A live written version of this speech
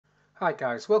Hi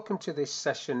guys, welcome to this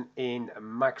session in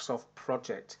Microsoft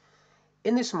Project.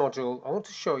 In this module, I want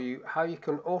to show you how you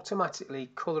can automatically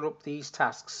color up these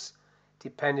tasks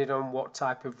depending on what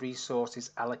type of resource is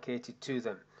allocated to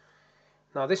them.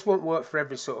 Now this won't work for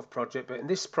every sort of project, but in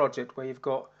this project where you've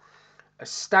got a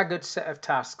staggered set of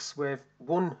tasks with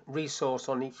one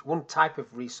type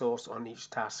of resource on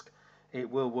each task, it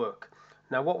will work.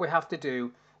 Now what we have to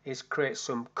do is create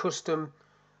some custom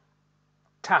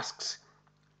tasks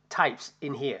types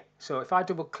in here. So if I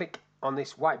double click on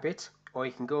this white bit, or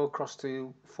you can go across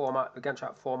to format, the Gantt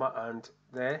chart format, and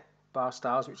there, bar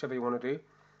styles, whichever you want to do.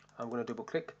 I'm going to double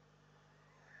click.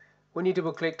 When you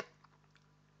double click,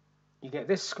 you get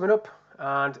this coming up,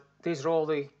 and these are all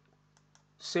the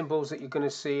symbols that you're going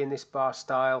to see in this bar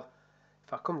style.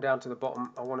 If I come down to the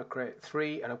bottom, I want to create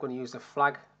 3, and I'm going to use the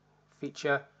flag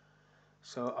feature.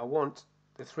 So I want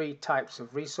the 3 types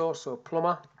of resource, so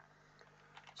plumber.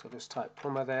 So just type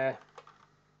plumber there.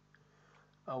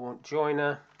 I want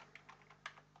joiner,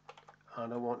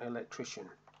 and I want electrician.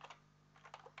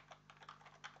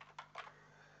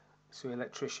 So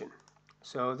electrician.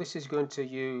 So this is going to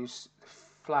use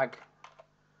flag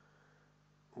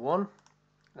 1.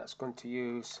 That's going to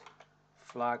use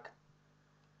flag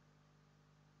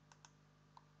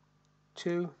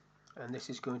 2, and this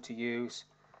is going to use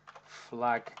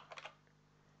flag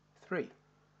 3.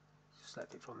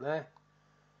 Select it from there.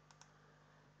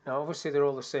 Now obviously they're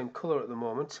all the same color at the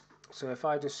moment, so if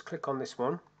I just click on this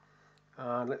one,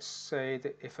 and let's say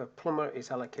that if a plumber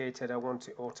is allocated, I want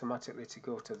it automatically to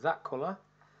go to that color.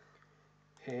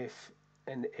 If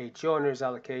a joiner is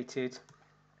allocated,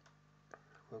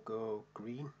 we'll go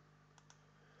green,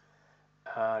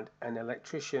 and an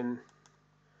electrician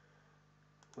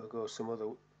will go some other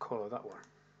color, that one.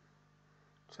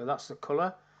 So that's the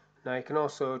color. Now you can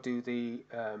also do the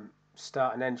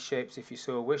start and end shapes if you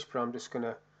so wish, but I'm just going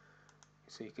to,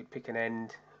 so you could pick an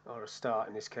end or a start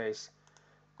in this case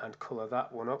and colour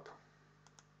that one up.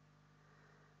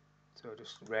 So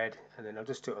just red, and then I'll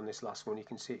just do it on this last one. You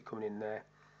can see it coming in there.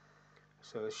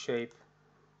 So shape,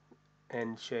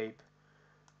 end shape,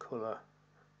 colour,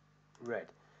 red.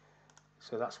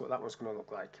 So that's what that one's going to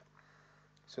look like.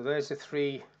 So there's the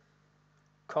 3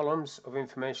 columns of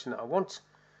information that I want.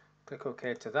 Click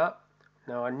OK to that.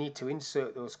 Now I need to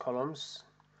insert those columns.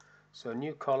 So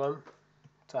new column,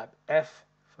 type F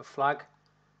for flag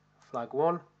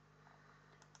 1,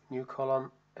 new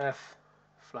column F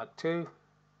flag 2,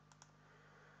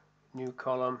 new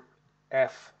column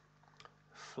F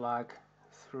flag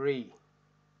 3.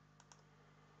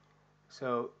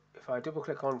 So if I double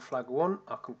click on flag 1,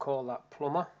 I can call that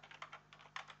plumber.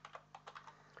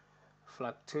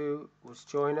 Flag 2 was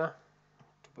joiner,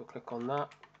 double click on that,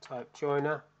 type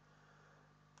joiner,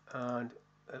 and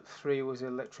at 3 was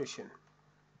electrician.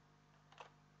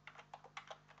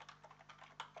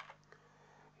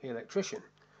 Electrician.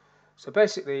 So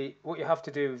basically what you have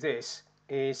to do with this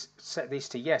is set these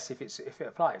to yes if it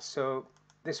applies. So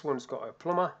this one's got a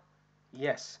plumber,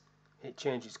 yes, it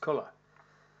changes color.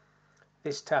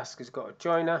 This task has got a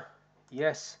joiner,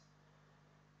 yes,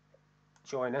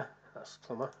 joiner, that's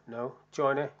plumber, no,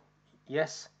 joiner,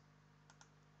 yes,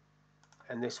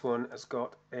 and this one has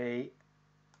got a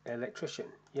electrician,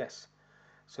 yes.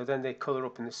 So then they color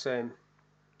up in the same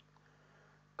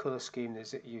color scheme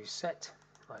as that you set,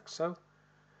 like so,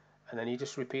 and then you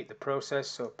just repeat the process.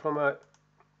 So plumber,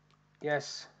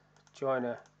 yes,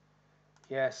 joiner,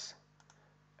 yes,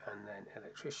 and then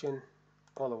electrician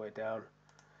all the way down,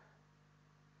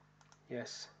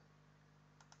 yes,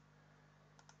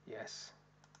 yes.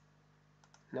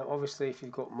 Now obviously if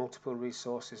you've got multiple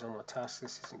resources on a task,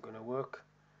 this isn't going to work.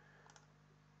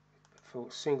 But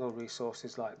for single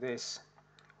resources like this,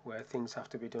 where things have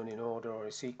to be done in order or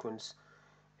a sequence,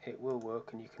 it will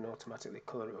work, and you can automatically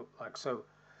color it up like so.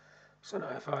 So now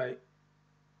if I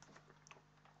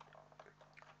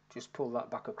just pull that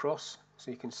back across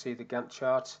so you can see the Gantt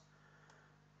chart.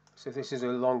 So if this is a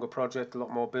longer project, a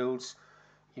lot more builds,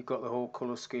 you've got the whole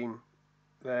color scheme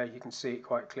there, you can see it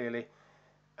quite clearly.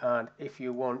 And if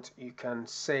you want, you can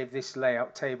save this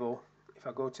layout table. If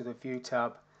I go to the view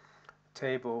tab,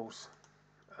 tables,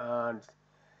 and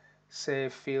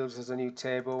save fields as a new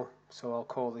table, so I'll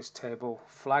call this table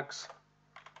flags,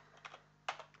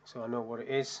 so I know what it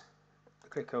is.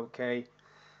 Click OK,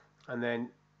 and then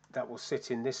that will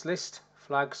sit in this list,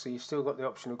 flags. So you've still got the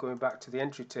option of going back to the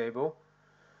entry table,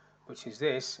 which is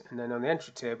this, and then on the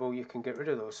entry table you can get rid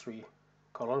of those 3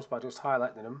 columns by just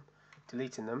highlighting them,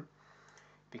 deleting them,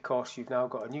 because you've now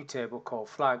got a new table called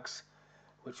flags,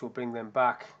 which will bring them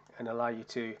back and allow you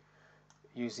to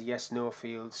use the yes no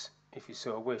fields if you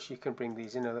so wish, you can bring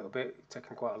these in a little bit. It's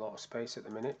taking quite a lot of space at the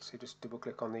minute, so just double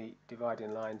click on the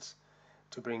dividing lines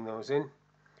to bring those in,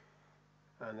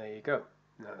 and there you go.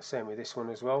 Now the same with this one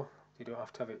as well. You don't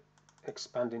have to have it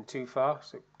expanding too far,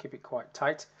 so keep it quite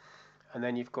tight, and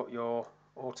then you've got your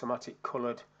automatic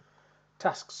coloured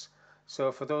tasks.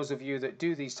 So for those of you that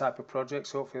do these type of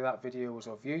projects, hopefully that video was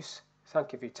of use.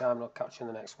 Thank you for your time, and I'll catch you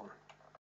in the next one.